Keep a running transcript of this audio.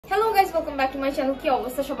Guys, welcome back to my channel. কি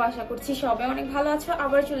অবস্থা সবাই? আশা করছি সবাই অনেক ভালো আছো।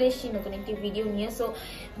 আবার চলে এসেছি নতুন একটি ভিডিও নিয়ে। সো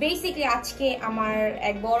বেসিক্যালি আজকে আমার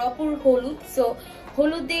এক বড় আপুর হলুদ। সো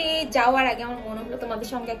হলুদে যাওয়ার আগে আমার মনে হলো তোমাদের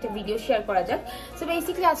সঙ্গে একটা ভিডিও শেয়ার করা যাক। সো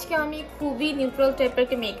বেসিক্যালি আজকে আমি খুবই নিউট্রাল টাইপের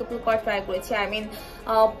একটা মেকআপ লুক করা ট্রাই করেছি। আই মিন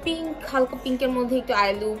পিঙ্ক, হালকা পিঙ্কের মধ্যে একটু আই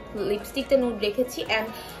লুক, লিপস্টিকটা নুড রেখেছি। অ্যান্ড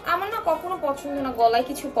আমার না কখনো পছন্দ না গলায়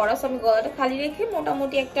কিছু পরা, সো আমি গলাটা খালি রেখে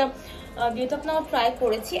মোটামুটি একটা গেটআপ নাও ট্রাই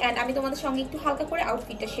করেছি। অ্যান্ড আমি তোমাদের সঙ্গে একটু হালকা করে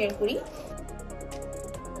আউটফিটটা শেয়ার করি।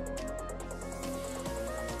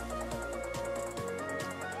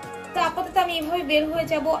 তো আপাতত আমি এভাবে বের হয়ে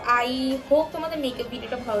যাব। আই হোপ তোমাদের মেকআপ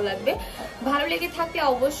ভিডিওটা ভালো লাগবে। ভালো লেগে থাকলে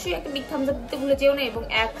অবশ্যই একটা বিগ থামস আপ দিতে ভুলে যেও না। এবং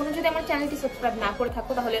এখনো যদি আমার চ্যানেলটি সাবস্ক্রাইব না করে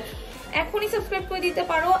থাকো তাহলে এখনই সাবস্ক্রাইব করে দিতে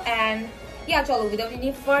পারো। অ্যান্ড ইয়া, চলো without any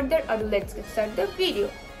further ado let's get start the video.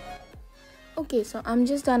 Okay, so I'm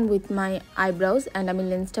just done with my eyebrows and আমি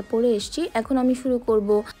লেন্সটা পরে এসেছি। এখন আমি শুরু করব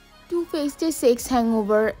Too Faced সেক্স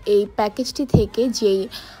হ্যাংওভার এই প্যাকেজটি থেকে যেই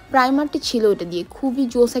প্রাইমারটি ছিল ওটা দিয়ে। খুবই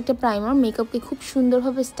জোস একটা প্রাইমার, মেকআপকে খুব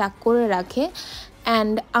সুন্দরভাবে স্টাক করে রাখে।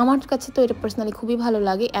 অ্যান্ড আমার কাছে তো এটা পার্সোনালি খুবই ভালো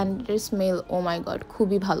লাগে। অ্যান্ড এর স্মেল, ও মাই গড,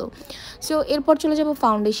 খুবই ভালো। সো এরপর চলে যাব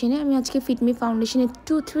ফাউন্ডেশনে। আমি আজকে ফিটমি ফাউন্ডেশনে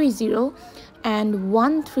 230 অ্যান্ড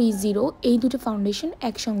 130 এই দুটো ফাউন্ডেশন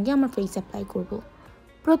একসঙ্গে আমার ফেস অ্যাপ্লাই করব।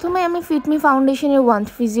 প্রথমে আমি ফিটমি ফাউন্ডেশনের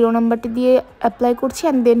 130 নাম্বারটি দিয়ে অ্যাপ্লাই করছি।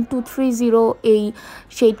 অ্যান্ড দেন 230 এই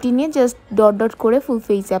শেডটি নিয়ে জাস্ট ডট ডট করে ফুল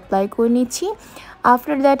ফেস অ্যাপ্লাই করে নিচ্ছি।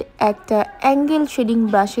 আফটার দ্যাট একটা অ্যাঙ্গেল শেডিং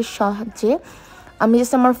ব্রাশের সাহায্যে আমি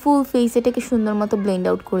জাস্ট আমার ফুল ফেস এটাকে সুন্দর মতো ব্লেন্ড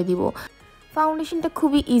আউট করে দিব। ফাউন্ডেশনটা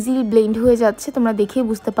খুবই ইজিলি ব্লেন্ড হয়ে যাচ্ছে, তোমরা দেখেই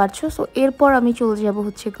বুঝতে পারছো। সো এরপর আমি চলে যাব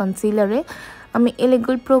হচ্ছে কনসিলারে। আমি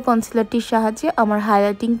এলিগেন্ট প্রো কনসিলারটির সাহায্যে আমার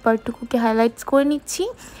হাইলাইটিং পার্টটুকুকে হাইলাইটস করে নিচ্ছি।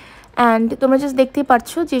 অ্যান্ড তোমরা জাস্ট দেখতেই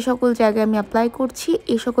পাচ্ছ যে সকল জায়গায় আমি অ্যাপ্লাই করছি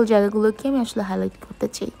এই সকল জায়গাগুলোকে আমি আসলে হাইলাইট করতে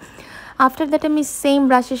চাই। আফটার দ্যাট আমি সেম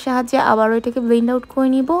ব্রাশের সাহায্যে আবারও এটাকে ব্লেন্ড আউট করে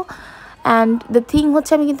নিব। অ্যান্ড দ্য থিং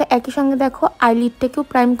হচ্ছে আমি কিন্তু একই সঙ্গে দেখো আইলিডটাকেও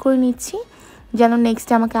প্রাইম করে নিচ্ছি, যেন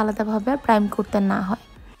নেক্সটে আমাকে আলাদাভাবে আর প্রাইম করতে না হয়।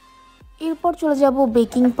 এরপর চলে যাব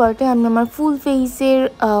বেকিং পার্টে। আমি আমার ফুল ফেসের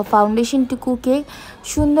ফাউন্ডেশনটুকুকে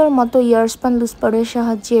সুন্দর মতো ইয়ারস্পান লুজপারের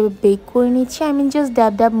সাহায্যে বেক করে নিচ্ছি। আই মিন জাস্ট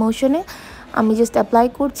ড্যাব ড্যাব মোশনে আমি জাস্ট অ্যাপ্লাই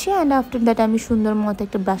করছি। অ্যান্ড আফটার দ্যাট আমি সুন্দর মতো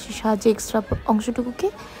একটা ব্রাশের সাহায্যে এক্সট্রা অংশটুকুকে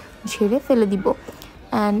ঝেড়ে ফেলে দিব।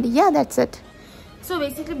 And yeah, that's it. So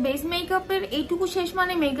basically base মেকআপের এইটুকু শেষ,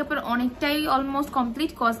 মানে মেকআপের অনেকটাই অলমোস্ট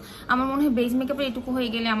কমপ্লিট। কজ আমার মনে হয় বেস মেকআপের এইটুকু হয়ে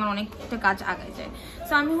গেলে আমার অনেকটা কাজ আগায় যায়।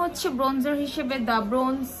 সো আমি হচ্ছে ব্রোঞ্জার হিসেবে দ্য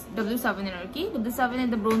ব্রোঞ্জ W7 এর আর কি W7 এর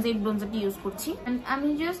দ্য ব্রোঞ্জ 8 ব্রোঞ্জারটি ইউজ করছি। আমি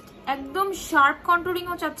জাস্ট একদম শার্প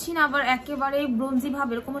কন্ট্রোলিংও চাচ্ছি না, আবার একেবারে ব্রোঞ্জি ভাব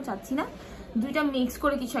এরকমও চাচ্ছি না, দুইটা মিক্স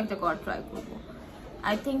করে কিছু একটা করার ট্রাই করবো।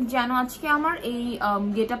 আই থিঙ্ক যেন আজকে আমার এই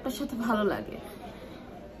গেট আপটার সাথে ভালো লাগে।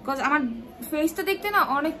 বিকজ আমার ফেসটা দেখতে না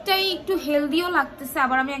অনেকটাই একটু হেলদিও লাগতেছে,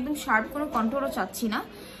 আবার আমি একদম শার্প কোনো কন্ট্রোলও চাচ্ছি না।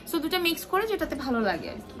 সো দুটো মিক্স করে যেটাতে ভালো লাগে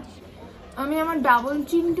আর কি। আমি আমার ডাবল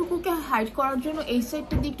চিনটুকুকে হাইড করার জন্য এই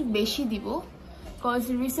সাইডটা দিয়ে একটু বেশি দিব, বিকজ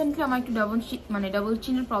রিসেন্টলি আমার একটু ডাবল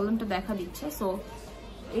চিনের প্রবলেমটা দেখা দিচ্ছে। সো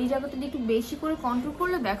এই জায়গাটা দিয়ে একটু বেশি করে কন্ট্রোল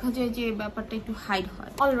করলে দেখা যায় যে ব্যাপারটা একটু হাইড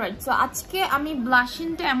হয়। অলরাইট, সো আজকে আমি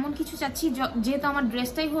ব্লাশিংটা এমন কিছু চাচ্ছি যেহেতু আমার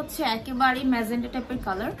ড্রেসটাই হচ্ছে একেবারেই ম্যাজেন্টা টাইপের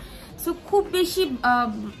কালার। সো খুব বেশি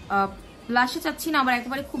ব্লাশে চাচ্ছি না, আবার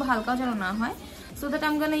একেবারে খুব হালকাও যেন না হয়। So that I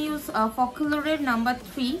am gonna use ফকুলারের number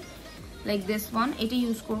 3 like this one, এটা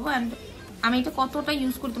ইউজ করবো। অ্যান্ড আমি এটা কতটা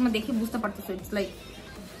ইউজ করি তোমরা দেখে বুঝতে পারতেছো, ইটস লাইক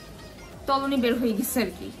তলনি বের হয়ে গেছে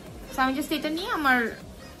আর কি। সো আমি জাস্ট এটা নিয়ে আমার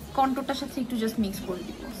কন্ট্রোলটার সাথে একটু জাস্ট মিক্স করে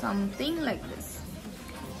দিব, সামথিং লাইক দিস।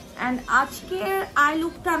 অ্যান্ড আজকের আই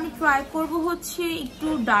লুকটা আমি ট্রাই করব হচ্ছে একটু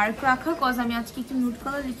ডার্ক রাখার, কজ আমি আজকে একটু নুড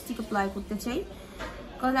কালার লিপস্টিক অ্যাপ্লাই করতে চাই।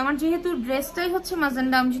 কজ আমার যেহেতু ড্রেসটাই হচ্ছে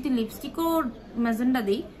ম্যাজেন্ডা, আমি যদি লিপস্টিকও ম্যাজেন্ডা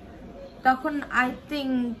দিই তখন আই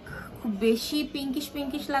থিঙ্ক খুব বেশি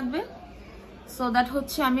পিঙ্কিশ লাগবে। সো দ্যাট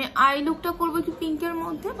হচ্ছে আমি আই লুকটা করবো একটু পিঙ্কের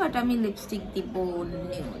মধ্যে, বাট আমি লিপস্টিক দিব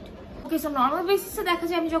নিউড। ওকে, সো নর্মাল বেসিসে দেখা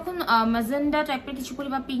যায় আমি যখন ম্যাজেন্ডা টাইপের কিছু করি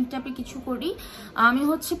বা পিঙ্ক টাইপের কিছু করি, আমি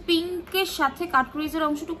হচ্ছে পিঙ্কের সাথে কাটকুরিজের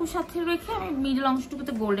অংশটুকুর সাথে রেখে আমি মিডল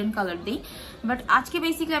অংশটুকুতে গোল্ডেন কালার দিই। বাট আজকে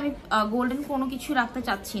বেসিক্যালি আমি গোল্ডেন কোনো কিছু রাখতে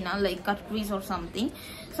চাচ্ছি না, লাইক কাটকুরিজ অর সামথিং।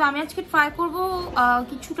 সো আমি আজকে ট্রাই করবো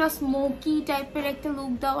কিছুটা স্মোকি টাইপের একটা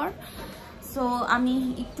লুক দেওয়ার। সো আমি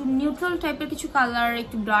একটু নিউট্রাল টাইপের কিছু কালার,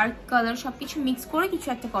 একটু ডার্ক কালার সবকিছু মিক্স করে কিছু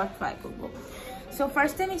একটা করার ট্রাই করবো। সো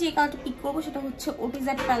ফার্স্টে আমি যে কালারটা পিক করবো সেটা হচ্ছে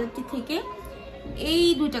ওটিজ্যাট প্যালেটটি থেকে এই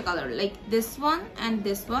দুইটা colour, like this one and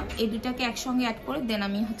this one, এই দুইটাকে একসঙ্গে অ্যাড করে দেন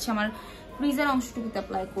আমি হচ্ছে আমার ক্রিজের অংশটুকুতে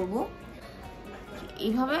অ্যাপ্লাই করবো।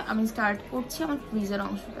 এইভাবে আমি স্টার্ট করছি আমার ক্রিজের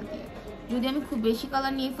অংশটা দিয়ে। যদি আমি খুব বেশি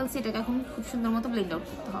কালার নিয়ে ফেলছি এটাকে এখন খুব সুন্দর মতো ব্লেন্ড আউট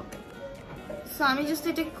করতে হবে। সো আমি জাস্ট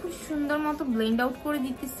এটাকে খুব সুন্দর মতো ব্লেন্ড আউট করে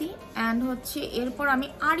দিতেছি অ্যান্ড হচ্ছে এরপর আমি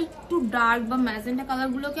আর একটু ডার্ক বা ম্যাজেন্টা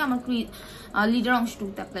কালারগুলোকে আমার লিডার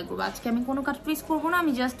অংশটুকুতে অ্যাপ্লাই করবো। আজকে আমি কোনো কাট ক্রিজ করবো না,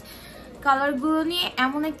 আমি জাস্ট কালারগুলো নিয়ে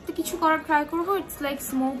এমন একটা কিছু করার ট্রাই করবো, it's like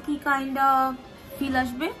smoky kind of feel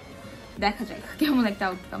আসবে, দেখা যাক কেমন একটা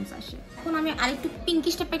আউটকামস আসে। এখন আমি আরেকটু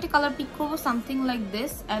পিঙ্কিশ টাইপের একটা কালার পিক করবো, সামথিং লাইক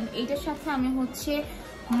দিস। অ্যান্ড এইটার সাথে আমি হচ্ছে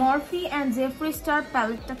মরফি অ্যান্ড জেফ্রি স্টার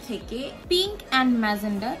প্যালেটটা থেকে পিঙ্ক অ্যান্ড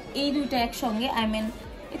ম্যাজেন্ডা এই দুইটা একসঙ্গে, I mean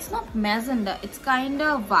it's not magenta, it's kind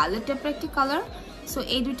of violet টাইপের একটি কালার। সো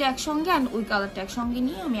এই দুইটা একসঙ্গে অ্যান্ড ওই কালারটা একসঙ্গে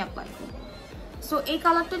নিয়ে আমি অ্যাপ্লাই করবো। সো এই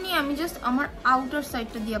কালারটা নিয়ে আমি জাস্ট আমার আউটার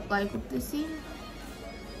সাইডটা দিয়ে অ্যাপ্লাই করতেছি,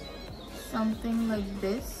 সামথিং লাইক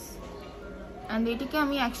দিস। অ্যান্ড এটাকে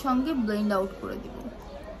আমি একসঙ্গে ব্লেন্ড আউট করে দিব।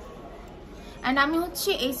 অ্যান্ড আমি হচ্ছে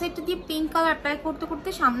এই সাইডটা দিয়ে পিঙ্ক কালার অ্যাপ্লাই করতে করতে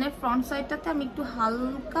সামনের ফ্রন্ট সাইডটাতে আমি একটু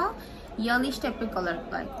হালকা ইয়ালিশ টাইপের কালার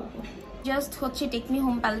অ্যাপ্লাই করবো। জাস্ট হচ্ছে টেকমি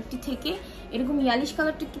হোম প্যালেটটি থেকে এরকম ইয়ালিশ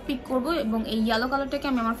কালারটা একটু পিক করবো এবং এই ইয়েলো কালারটাকে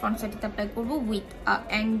আমি আমার ফ্রন্ট সাইডটাতে অ্যাপ্লাই করবো with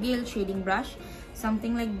angle shading brush,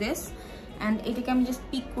 something like this. And এটাকে আমি জাস্ট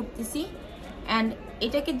পিক করতেছি অ্যান্ড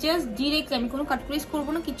এটাকে জাস্ট ডিরেক্টলি, আমি কোনো কাট ক্রিজ করবো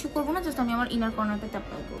না, কিছু করবো না, জাস্ট আমি আমার ইনার কর্নারটাতে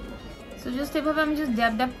অ্যাপ্লাই করবো। সো জাস্ট এভাবে আমি জাস্ট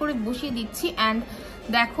ড্যাব ড্যাব করে বসিয়ে দিচ্ছি। অ্যান্ড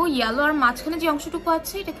দেখো ইয়েলো আর মাঝখানে যে অংশটুকু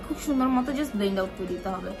আছে এটাকে খুব সুন্দর মতো জাস্ট ব্লেন্ড আউট করে দিতে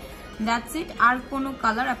হবে, দ্যাটস ইট। আর কোনো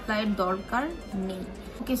কালার অ্যাপ্লাইয়ের দরকার নেই।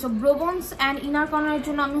 ওকে, সো ব্রোবন্স অ্যান্ড ইনার কর্নারের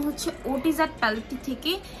জন্য আমি হচ্ছে ওটিজাট প্যালেটটি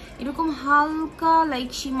থেকে এরকম হালকা লাইক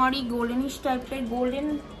শিমারি গোল্ডেনিশ টাইপের, গোল্ডেন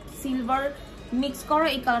সিলভার মিক্স করা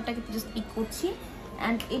এই কালারটাকে জাস্ট পিক করছি।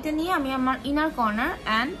 অ্যান্ড এটা নিয়ে আমি আমার ইনার কর্নার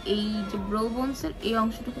অ্যান্ড এই যে ব্রোবন্সের এই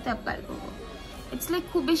অংশটুকুতে অ্যাপ্লাই করবো। ইটস লাইক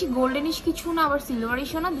খুব বেশি গোল্ডেনিশ কিছু না, আবার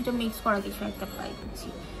সিলভারিশও না, দুটো মিক্স করা কিছু একটা অ্যাপ্লাই করছি।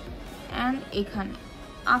 অ্যান্ড এখানে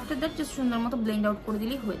আফটার দ্যাট জাস্ট সুন্দর মতো ব্লেন্ড আউট করে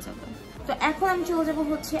দিলেই হয়ে যাবে। তো এখন আমি চলে যাবো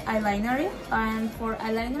হচ্ছে আইলাইনারে। অ্যান্ড ফর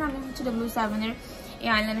আইলাইনার আমি হচ্ছে W7-এর এই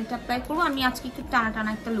আইলাইনারটা অ্যাপ্লাই করবো। আমি আজকে একটু টানা টানা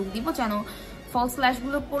একটা লুক দিব যেন ফলস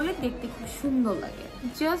ল্যাশগুলো পরলে দেখতে খুব সুন্দর লাগে।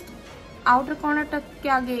 জাস্ট আউটার কর্নারটাকে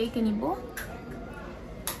আগে এঁকে নিব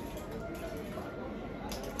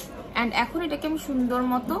অ্যান্ড এখন এটাকে আমি সুন্দর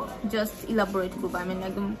মতো জাস্ট ইলাবোরেট করবো, আই মিন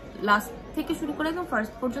একদম লাস্ট থেকে শুরু করে একদম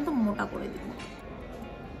ফার্স্ট পর্যন্ত মোটা করে দিব।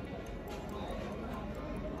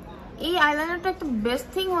 এই আইলাইনারটা একটা বেস্ট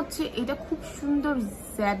থিং হচ্ছে এটা খুব সুন্দর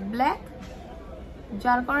জেড ব্ল্যাক,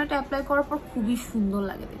 যার কারণে এটা অ্যাপ্লাই করার পর খুবই সুন্দর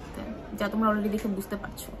লাগে দেখতে, যা তোমরা অলরেডি দেখে বুঝতে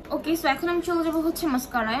পারছো। ওকে, সো এখন আমি চলে যাবো হচ্ছে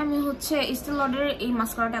মাস্কারায়। আমি হচ্ছে স্টিল লডের এই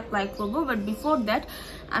মাস্কারাটা অ্যাপ্লাই করবো, বাট বিফোর দ্যাট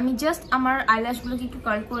আমি জাস্ট আমার আইল্যাশগুলোকে একটু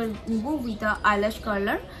কার্ল করে নিব উইথ আইল্যাশ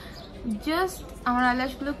কার্লার। জাস্ট আমার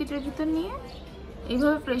আইল্যাশগুলোকে এটার ভিতর নিয়ে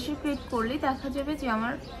এইভাবে প্রেশার ক্রিয়েট করলেই দেখা যাবে যে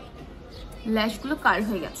আমার ল্যাশগুলো কার্ল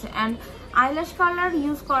হয়ে গেছে। অ্যান্ড আইল্যাশ কার্লার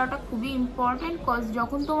ইউজ করাটা খুবই ইম্পর্টেন্ট, কজ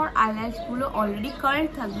যখন তোমার আইল্যাশগুলো অলরেডি কার্ল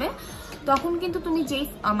থাকবে তখন কিন্তু তুমি যেই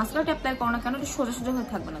মাস্কারাটা অ্যাপ্লাই করো না কেন এটা সোজা সোজা হয়ে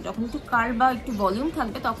থাকবে না। যখন একটু কার্ল বা একটু ভলিউম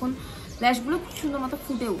থাকবে তখন ল্যাশগুলো খুব সুন্দর মতো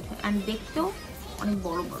ফুটে ওঠে অ্যান্ড দেখতেও অনেক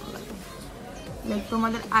বড় বড় লাগে। লাইক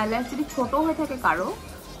তোমাদের আইল্যাশ যদি ছোট হয়ে থাকে কারো,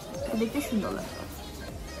 দেখতে সুন্দর লাগবে।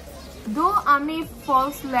 দো আমি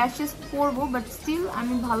ফলস ল্যাশেস করবো, বাট স্টিল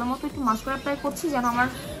আমি ভালো মতো একটু মাস্কারা অ্যাপ্লাই করছি যেন আমার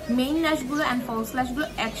মেইন ল্যাশগুলো অ্যান্ড ফলস ল্যাশগুলো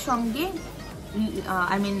একসঙ্গে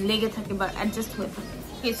আই মিন লেগে থাকে বা অ্যাডজাস্ট হয়ে থাকে।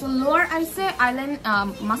 ওকে, সো লোয়ার আইসে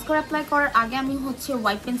মাস্কারা অ্যাপ্লাই করার আগে আমি হচ্ছে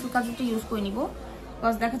হোয়াইট পেন্সিল কাজলটা ইউজ করে নিব,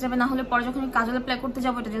 বিকজ দেখা যাবে না হলে পরে যখন আমি কাজল অ্যাপ্লাই করতে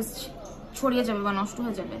যাবো এটা জাস্ট ছড়িয়ে যাবে বা নষ্ট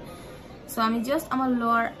হয়ে যাবে। সো আমি জাস্ট আমার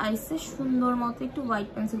লোয়ার আইসে সুন্দর মতো একটু হোয়াইট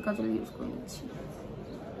পেন্সিল কাজল ইউজ করে নিচ্ছি।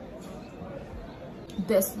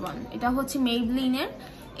 দিস ওয়ান, এটা হচ্ছে মেবলিনের,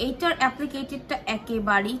 এইটার অ্যাপ্লিকেটেডটা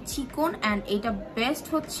একেবারেই চিকন অ্যান্ড এটা বেস্ট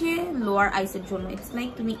হচ্ছে লোয়ার আইসের জন্য। ইটস লাইক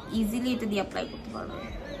তুমি ইজিলি এটা দিয়ে অ্যাপ্লাই করতে পারবে।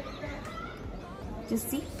 জাস্ট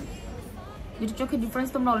সি, দুটো চোখের ডিফারেন্স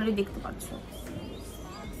তোমরা অলরেডি দেখতে পাচ্ছ,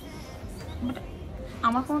 বাট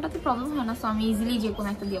আমার কোনোটাতে প্রবলেম হয় না, সো আমি ইজিলি যে কোনো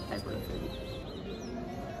একটা দিয়ে অ্যাপ্লাই করে ফেলি।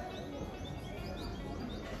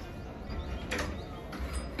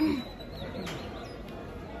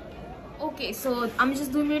 ওকে, সো আমি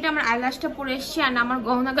জাস্ট 2 মিনিটে আমার আইল্যাশটা পরে এসেছি অ্যান্ড আমার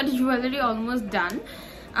গহনাগাটি জুয়েলারি অলমোস্ট ডান।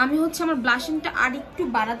 আমি হচ্ছে আমার ব্লাশিংটা আর একটু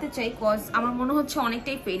বাড়াতে চাই, কজ আমার মনে হচ্ছে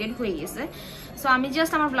অনেকটাই ফেডেড হয়ে গেছে। সো আমি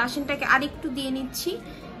জাস্ট আমার ব্লাশিংটাকে আর একটু দিয়ে নিচ্ছি।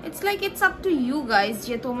 It's like it's up to you guys,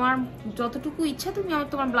 যে তোমার যতটুকু ইচ্ছা তুমি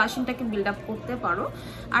তোমার ব্লাশিংটাকে বিল্ড আপ করতে পারো,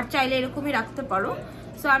 আর চাইলে এরকমই রাখতে পারো।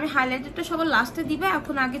 সো আমি হাইলাইটারটা সবার লাস্টে দিবে,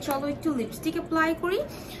 এখন আগে চলো একটু লিপস্টিক অ্যাপ্লাই করি।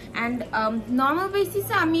 অ্যান্ড নর্মাল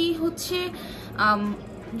বেসিসে আমি হচ্ছে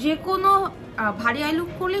যে কোনো ভারী আই লুক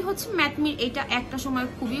করলেই হচ্ছে ম্যাটমির এটা একটা সময়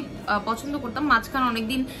খুবই পছন্দ করতাম, মাঝখানে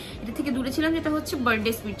অনেকদিন এটা থেকে দূরে ছিলাম, যেটা হচ্ছে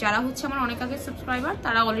বার্থডে সুইট। যারা হচ্ছে আমার অনেক আগের সাবস্ক্রাইবার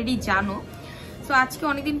তারা অলরেডি জানো। সো আজকে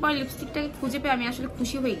অনেকদিন পর লিপস্টিকটাকে খুঁজে পেয়ে আমি আসলে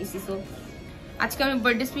খুশি হয়ে গেছি। সো আজকে আমি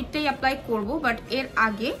বার্থডে সুইটটাই অ্যাপ্লাই করবো, বাট এর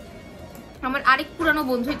আগে আমার আরেক পুরানো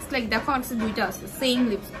বন্ধু, ইটস লাইক দেখো আমার কাছে দুইটা আছে সেম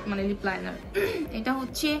লিপস, মানে লিপ লাইনার। এটা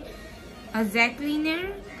হচ্ছে জ্যাকলিনের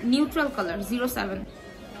নিউট্রাল কালার 07।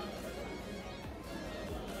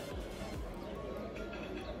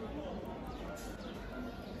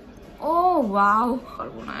 ও ওয়াও,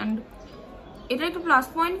 পারবো না। অ্যান্ড এটা একটা প্লাস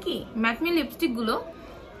পয়েন্ট কি, ম্যাটমি লিপস্টিক গুলো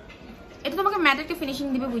এটা তোমাকে ম্যাট একটা ফিনিশিং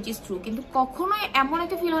দিবে, হুইচ ইজ ট্রু, কিন্তু কখনোই এমন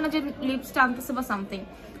একটা ফিল হয় না যে লিপস টানতেছে বা সামথিং।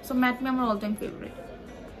 সো ম্যাটমি আমার all time favourite.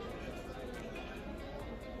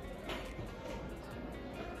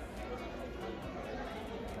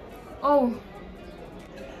 Oh,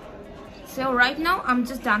 so right now I'm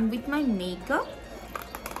just done with my makeup.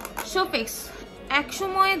 Showfix এক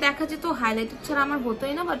সময় দেখা যেত হাইলাইটার ছাড়া আমার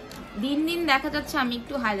হতোই না, বাট দিন দিন দেখা যাচ্ছে আমি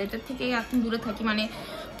একটু হাইলাইটার থেকে এখন দূরে থাকি। মানে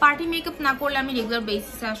পার্টি মেকআপ না করলে আমি রেগুলার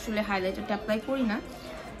বেসিসে আসলে হাইলাইটারটা অ্যাপ্লাই করি না।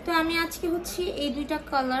 তো আমি আজকে হচ্ছে এই দুইটা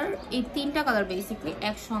কালার, এই তিনটা কালার বেসিক্যালি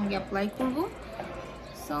একসঙ্গে অ্যাপ্লাই করব।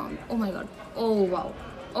 সো ও মাই গড, ও ওয়াও,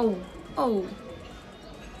 ও ও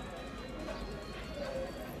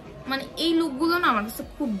মানে এই লুকগুলো না আমার কাছে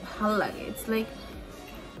খুব ভালো লাগে। It's like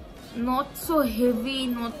not so heavy,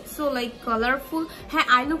 not so like colourful. হ্যাঁ,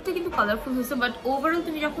 আই লুকটা কিন্তু কালারফুল হয়েছে, বাট ওভারঅল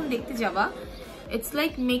তুমি যখন দেখতে যাবা ইটস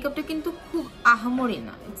লাইক মেকআপটা কিন্তু খুব আহামরি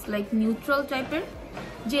না। ইটস লাইক নিউট্রাল টাইপের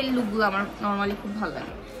যে লুকগুলো আমার নর্মালি খুব ভালো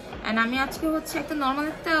লাগে। অ্যান্ড আমি আজকে হচ্ছে একটা নর্মাল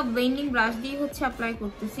একটা ব্লেন্ডিং ব্রাশ দিয়ে হচ্ছে অ্যাপ্লাই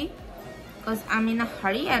করতেছি, বিকজ আমি না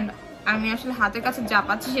হারি অ্যান্ড আমি আসলে হাতের কাছে যা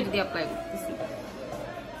পাচ্ছি সেটা দিয়ে অ্যাপ্লাই করতেছি।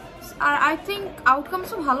 আর আই থিঙ্ক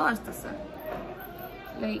আউটকামসও ভালো আসতেছে।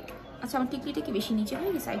 লাইক আচ্ছা, আমার টিকলিটা কি বেশি নিচে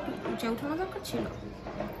হয়ে গেছে? একটু উঁচা উঠানো দরকার ছিল।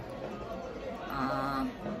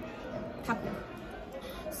 থাকুক।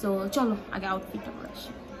 সো চলো আগে আউটফিটটা করে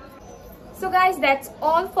আসি। So guys, that's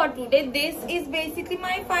all for today. This is basically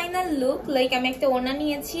my final look. Like আমি একটা ওড়না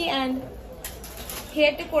নিয়েছি and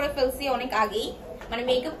হেয়ারটা করে ফেলছি অনেক আগেই, মানে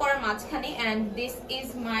মেকআপ করার মাঝখানে। and this is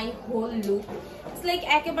my whole look. It's like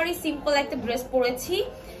একেবারে সিম্পল একটা ড্রেস পরেছি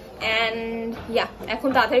and yeah, এখন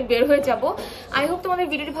তাড়াতাড়ি বের হয়ে যাব। আই হোপ তোমাদের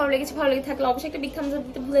ভিডিওটি ভালো লেগেছে। ভালো লেগে থাকলে অবশ্যই একটা বিগ থামস আপ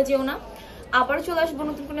দিতে ভুলে যেও না। আবার চলে আসবো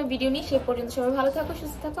নতুন কোনো ভিডিও নিয়ে। সে পর্যন্ত সবাই ভালো থাকো,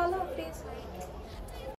 সুস্থ থাকো। আল্লাহ হাফেজ।